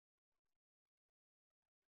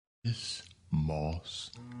Otis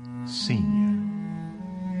Moss Sr.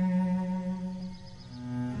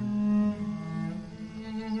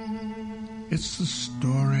 It's the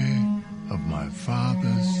story of my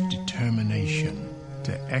father's determination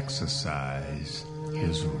to exercise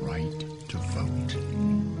his right to vote.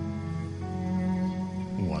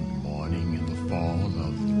 One morning in the fall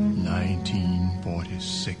of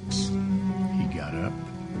 1946, he got up,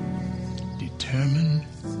 determined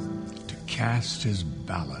to cast his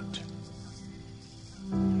ballot.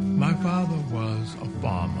 My father was a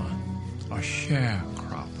farmer, a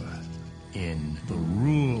sharecropper in the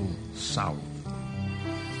rural South.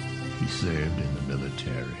 He served in the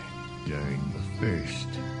military during the First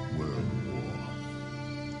World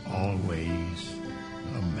War. Always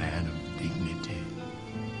a man of dignity,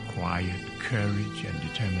 quiet courage, and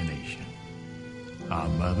determination. Our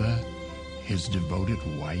mother, his devoted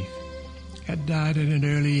wife, had died at an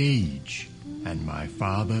early age, and my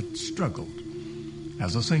father struggled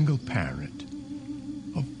as a single parent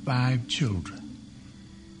of 5 children.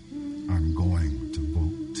 I'm going to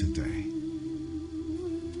vote today.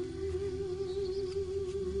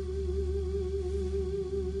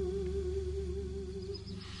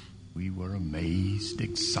 We were amazed,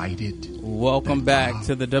 excited. Welcome back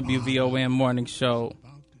to the WVON Morning Show.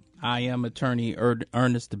 I am attorney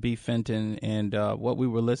Ernest B. Fenton, and what we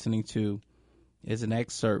were listening to is an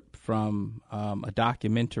excerpt from a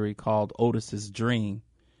documentary called Otis's Dream.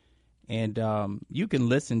 And you can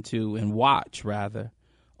listen to and watch, rather,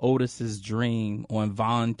 Otis's Dream on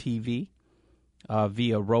Vaughn TV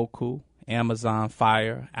via Roku, Amazon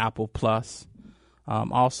Fire, Apple Plus.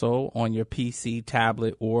 Also on your PC,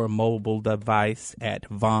 tablet, or mobile device at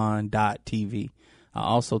vaughn.tv. I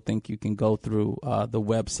also think you can go through the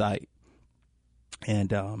website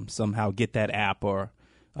and somehow get that app or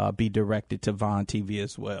be directed to Vaughn TV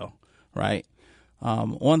as well, right?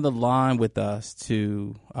 On the line with us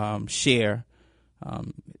to share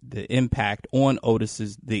the impact on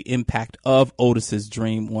the impact of Otis's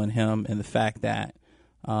Dream on him, and the fact that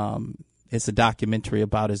it's a documentary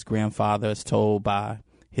about his grandfather, as told by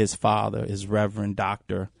his father, is Reverend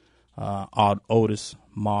Dr. Otis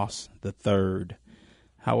Moss III.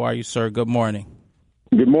 How are you, sir? Good morning.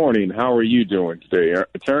 Good morning. How are you doing today,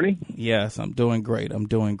 attorney? Yes, I'm doing great.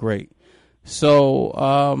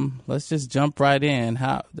 So let's just jump right in.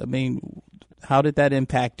 How did that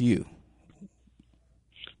impact you?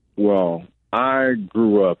 Well, I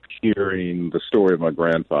grew up hearing the story of my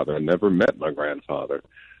grandfather. I never met my grandfather.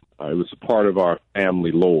 It was a part of our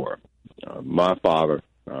family lore. My father,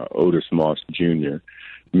 Otis Moss Jr.,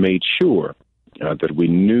 made sure that we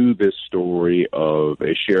knew this story of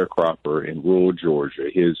a sharecropper in rural Georgia.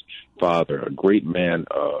 His father, a great man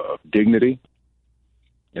of dignity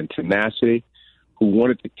and tenacity, who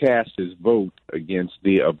wanted to cast his vote against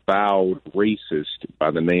the avowed racist by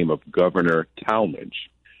the name of Governor Talmadge,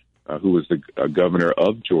 who was the governor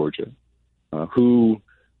of Georgia, who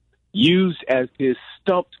used as his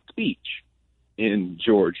stump speech in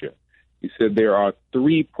Georgia. He said there are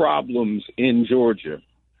 3 problems in Georgia,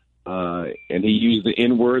 and he used the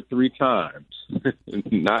N-word 3 times.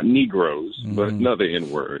 Not Negroes, but another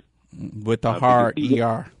N-word. With the hard ER.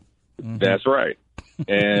 Mm-hmm. That's right.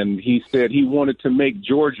 And he said he wanted to make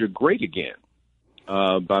Georgia great again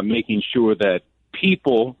by making sure that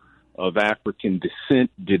people of African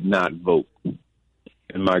descent did not vote.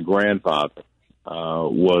 And my grandfather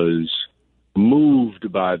was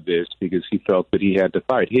moved by this because he felt that he had to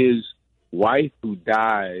fight. His wife, who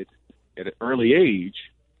died at an early age,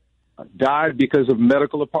 died because of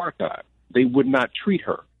medical apartheid. They would not treat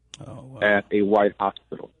her at a white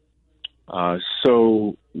hospital.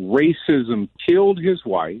 So racism killed his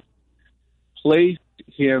wife, placed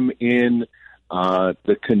him in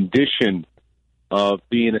the condition of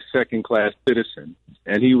being a second-class citizen,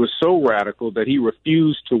 and he was so radical that he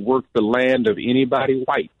refused to work the land of anybody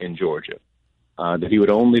white in Georgia, that he would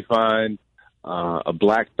only find a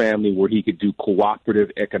black family where he could do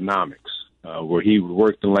cooperative economics, where he would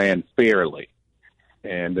work the land fairly.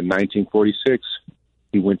 And in 1946,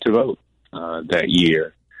 he went to vote that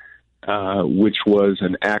year, which was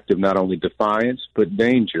an act of not only defiance but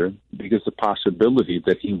danger, because the possibility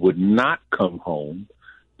that he would not come home,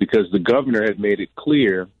 because the governor had made it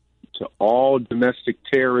clear to all domestic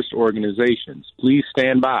terrorist organizations, please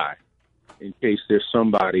stand by in case there's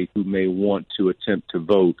somebody who may want to attempt to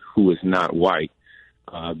vote who is not white.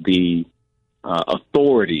 The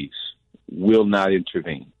authorities will not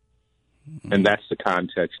intervene. And that's the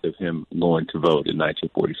context of him going to vote in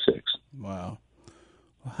 1946. Wow.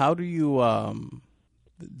 How do you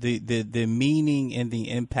the meaning and the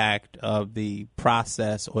impact of the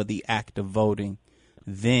process or the act of voting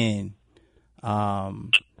then,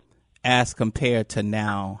 as compared to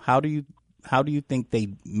now? How do you think they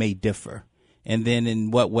may differ? And then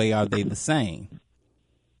in what way are they the same?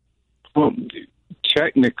 Well,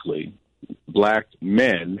 technically, black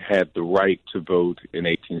men had the right to vote in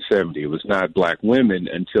 1870. It was not black women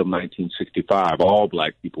until 1965. All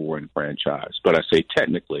black people were enfranchised. But I say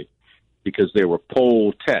technically because there were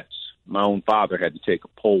poll tests. My own father had to take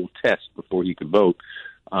a poll test before he could vote.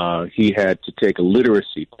 He had to take a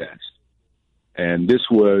literacy test. And this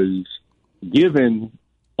was given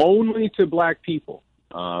only to black people.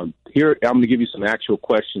 Here, I'm going to give you some actual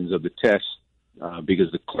questions of the test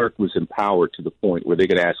because the clerk was empowered to the point where they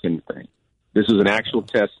could ask anything. This is an actual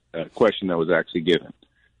test question that was actually given.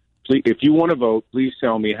 Please, if you want to vote, please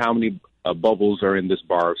tell me how many bubbles are in this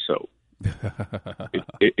bar of soap.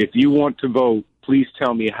 If you want to vote, please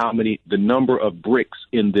tell me the number of bricks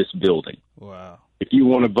in this building. Wow. If you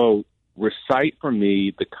want to vote, recite for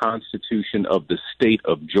me the Constitution of the state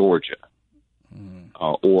of Georgia.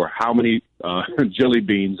 Or how many jelly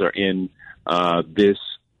beans are in this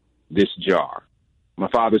jar. My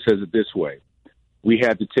father says it this way. We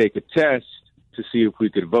had to take a test to see if we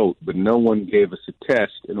could vote, but no one gave us a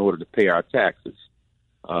test in order to pay our taxes.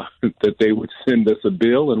 That they would send us a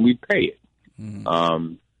bill and we'd pay it.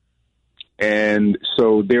 And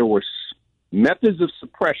so there were methods of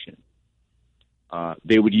suppression.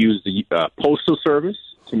 They would use the postal service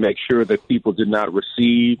to make sure that people did not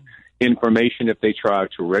receive information if they tried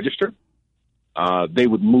to register. They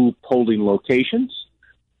would move polling locations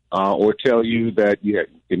or tell you that you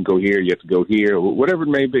can go here, you have to go here, whatever it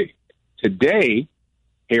may be. Today,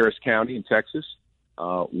 Harris County in Texas,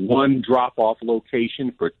 one drop-off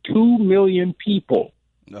location for 2 million people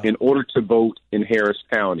in order to vote in Harris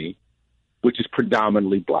County, which is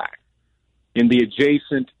predominantly black. In the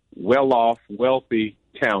adjacent, well-off, wealthy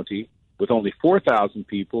county with only 4,000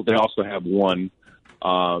 people, they also have one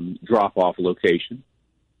drop-off location.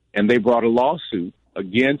 And they brought a lawsuit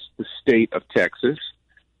against the state of Texas.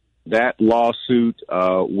 That lawsuit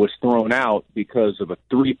was thrown out because of a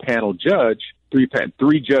three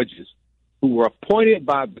judges who were appointed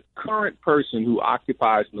by the current person who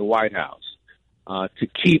occupies in the White House to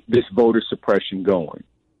keep this voter suppression going.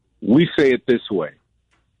 We say it this way.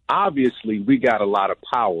 Obviously, we got a lot of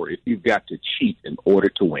power if you've got to cheat in order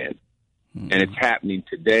to win. And it's happening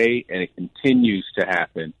today, and it continues to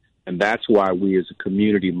happen. And that's why we as a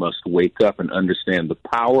community must wake up and understand the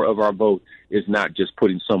power of our vote is not just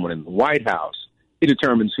putting someone in the White House. It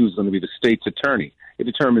determines who's going to be the state's attorney. It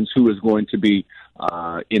determines who is going to be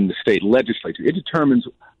in the state legislature. It determines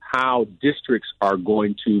how districts are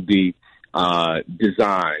going to be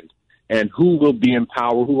designed and who will be in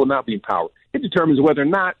power, who will not be in power. It determines whether or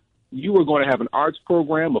not you are going to have an arts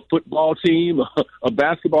program, a football team, a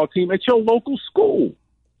basketball team at your local school.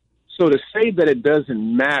 So to say that it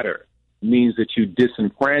doesn't matter means that you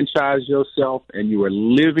disenfranchise yourself and you are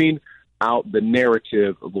living out the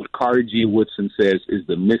narrative of what Carter G. Woodson says is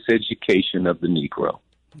the miseducation of the Negro.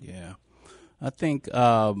 Yeah. I think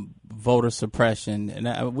voter suppression,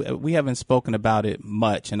 and we haven't spoken about it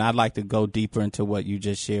much, and I'd like to go deeper into what you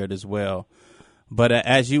just shared as well. But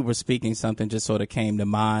as you were speaking, something just sort of came to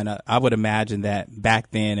mind. I would imagine that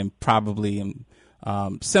back then and probably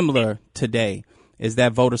similar today is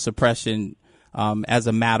that voter suppression as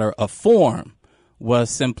a matter of form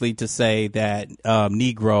was simply to say that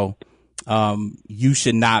Negro, you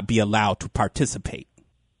should not be allowed to participate.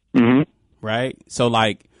 Mm-hmm. Right. So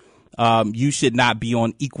like you should not be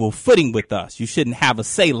on equal footing with us. You shouldn't have a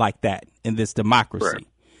say like that in this democracy. Right.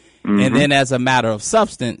 Mm-hmm. And then as a matter of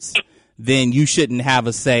substance, then you shouldn't have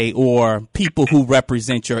a say, or people who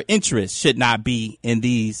represent your interests should not be in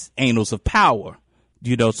these annals of power,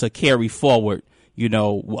 to carry forward,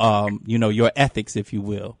 your ethics, if you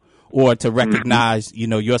will, or to recognize,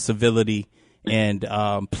 your civility and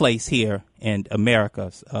place here in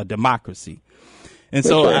America's democracy. And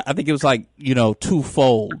so I think it was like,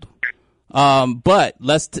 twofold. But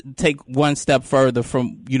let's take one step further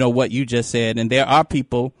from, what you just said. And there are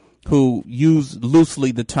people who use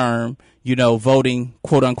loosely the term, voting,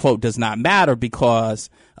 quote unquote, does not matter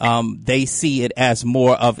because they see it as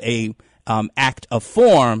more of a act of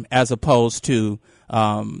form as opposed to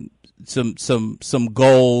some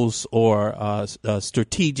goals or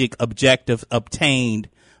strategic objectives obtained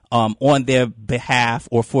on their behalf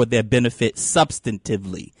or for their benefit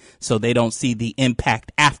substantively. So they don't see the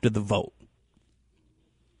impact after the vote.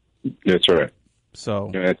 That's right.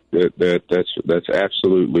 So that's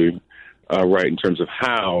absolutely right in terms of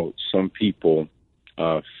how some people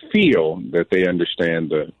feel that they understand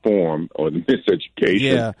the form or the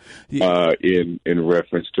miseducation in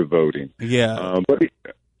reference to voting. But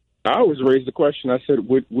I always raise the question. I said,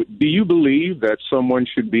 do you believe that someone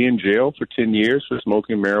should be in jail for 10 years for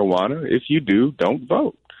smoking marijuana? If you do, don't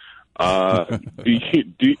vote. Do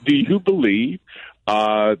you believe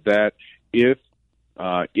that if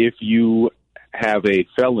you have a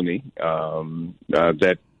felony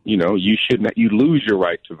that you lose your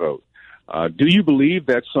right to vote? Do you believe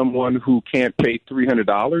that someone who can't pay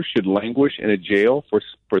 $300 should languish in a jail for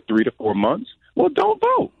 3 to 4 months? Well, don't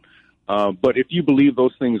vote. But if you believe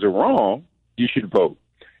those things are wrong, you should vote.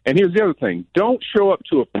 And here's the other thing. Don't show up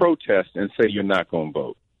to a protest and say you're not going to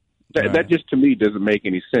vote. That just, to me, doesn't make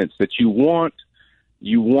any sense. That you want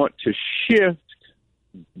to shift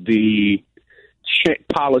the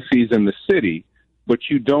policies in the city, but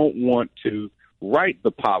you don't want to write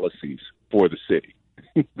the policies for the city.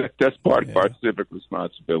 That's part of our civic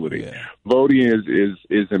responsibility. Voting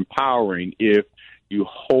is empowering if you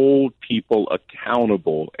hold people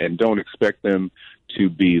accountable and don't expect them to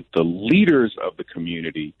be the leaders of the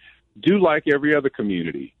community. Do like every other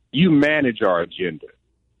community. You manage our agenda.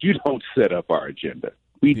 You don't set up our agenda.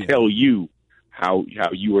 We tell you how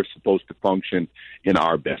you are supposed to function in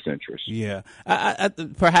our best interest. I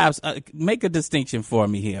perhaps make a distinction for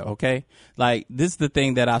me here, okay? Like, this is the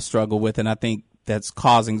thing that I struggle with, and I think that's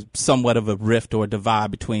causing somewhat of a rift or divide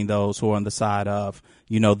between those who are on the side of,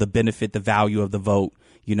 the benefit, the value of the vote,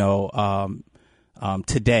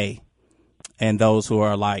 today, and those who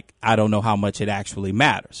are like, I don't know how much it actually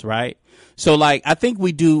matters, right? So, like, I think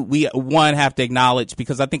we have to acknowledge,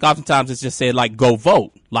 because I think oftentimes it's just said, like, go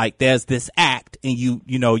vote. Like, there's this act and you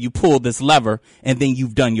pull this lever and then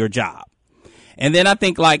you've done your job. And then I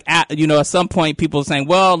think, like, at some point people are saying,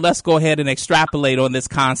 well, let's go ahead and extrapolate on this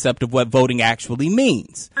concept of what voting actually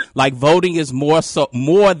means. Like, voting is more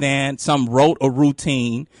than some rote or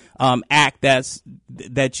routine act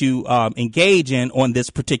that you engage in on this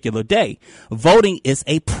particular day. Voting is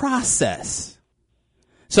a process.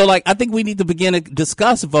 So, like, I think we need to begin to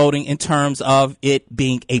discuss voting in terms of it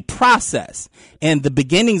being a process. And the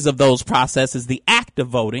beginnings of those processes, the act of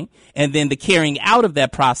voting, and then the carrying out of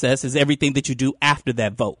that process is everything that you do after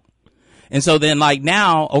that vote. And so then, like,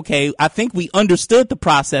 now, okay, I think we understood the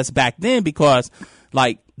process back then because,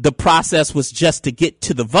 like, the process was just to get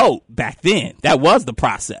to the vote back then. That was the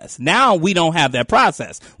process. Now we don't have that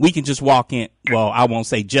process. We can just walk in. Well, I won't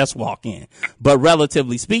say just walk in, but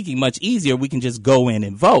relatively speaking, much easier. We can just go in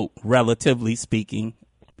and vote, relatively speaking,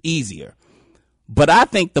 easier. But I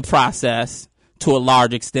think the process, to a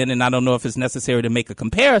large extent, and I don't know if it's necessary to make a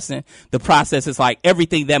comparison, the process is like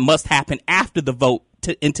everything that must happen after the vote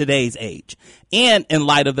in today's age. And in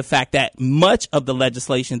light of the fact that much of the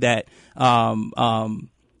legislation that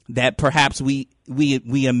perhaps we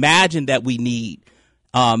imagine that we need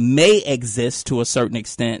may exist to a certain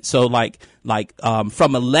extent. So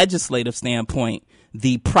from a legislative standpoint,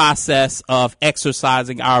 the process of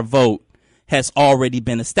exercising our vote has already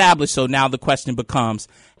been established. So now the question becomes,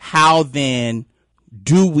 how then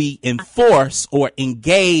do we enforce or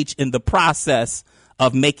engage in the process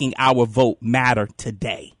of making our vote matter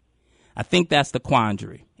today? I think that's the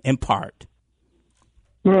quandary in part.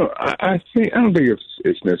 Well, I don't think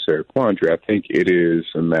it's necessarily a quandary. I think it is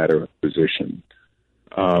a matter of position.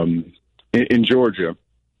 In Georgia,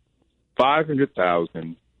 500,000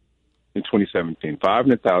 in 2017,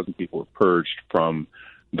 500,000 people were purged from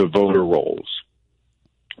the voter rolls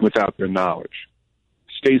without their knowledge.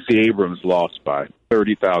 Stacey Abrams lost by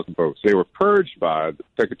 30,000 votes. They were purged by the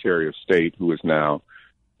Secretary of State, who is now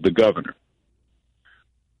the governor.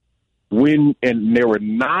 And there were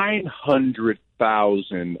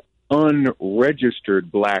 900,000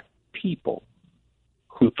 unregistered black people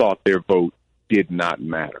who thought their vote did not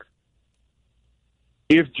matter.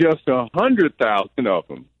 If just 100,000 of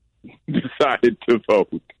them decided to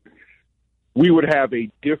vote, we would have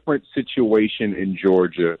a different situation in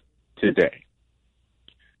Georgia today.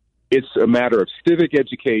 It's a matter of civic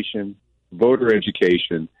education, voter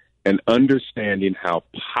education, and understanding how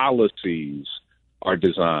policies are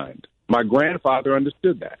designed. My grandfather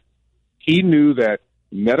understood that. He knew that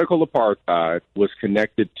medical apartheid was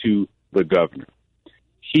connected to the governor.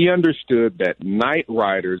 He understood that night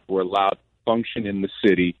riders were allowed to function in the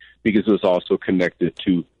city because it was also connected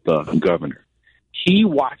to the governor. He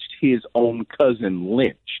watched his own cousin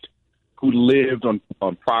lynched, who lived on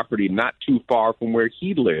property not too far from where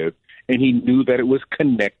he lived, and he knew that it was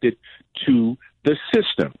connected to the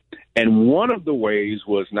system. And one of the ways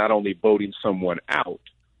was not only voting someone out,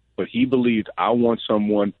 but he believed, I want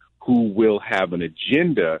someone who will have an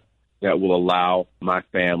agenda that will allow my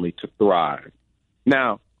family to thrive.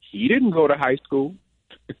 Now, he didn't go to high school.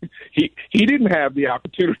 He didn't have the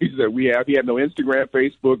opportunities that we have. He had no Instagram,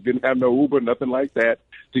 Facebook, didn't have no Uber, nothing like that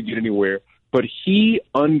to get anywhere. But he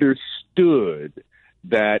understood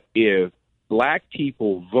that if black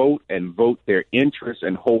people vote and vote their interests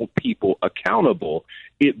and hold people accountable,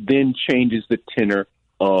 it then changes the tenor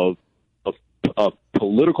of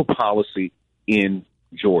political policy in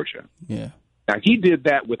Georgia. Yeah. Now, he did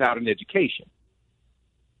that without an education.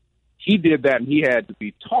 He did that, and he had to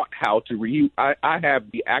be taught how to read. I have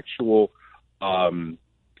the actual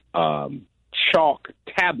chalk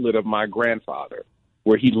tablet of my grandfather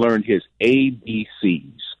where he learned his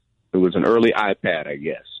ABCs. It was an early iPad, I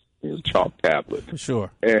guess. It was a chalk tablet. For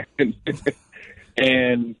sure.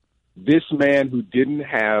 And this man who didn't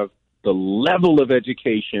have the level of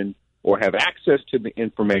education or have access to the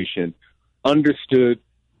information understood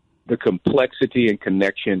the complexity and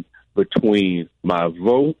connection between my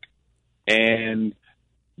vote and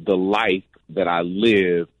the life that I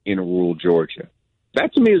live in rural Georgia.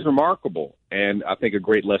 That to me is remarkable, and I think a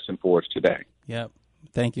great lesson for us today. Yep.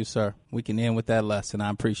 Thank you, sir. We can end with that lesson. I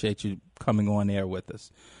appreciate you coming on air with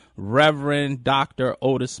us. Reverend Dr.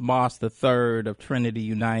 Otis Moss III of Trinity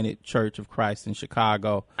United Church of Christ in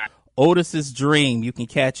Chicago. Otis's Dream. You can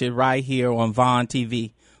catch it right here on Vaughn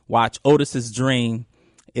TV. Watch Otis's Dream.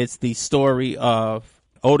 It's the story of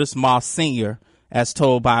Otis Moss Sr., as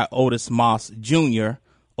told by Otis Moss Jr.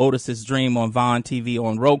 Otis's Dream on Vaughn TV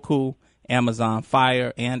on Roku, Amazon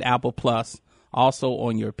Fire, and Apple Plus. Also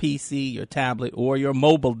on your PC, your tablet, or your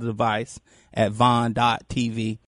mobile device at Vaughn.tv.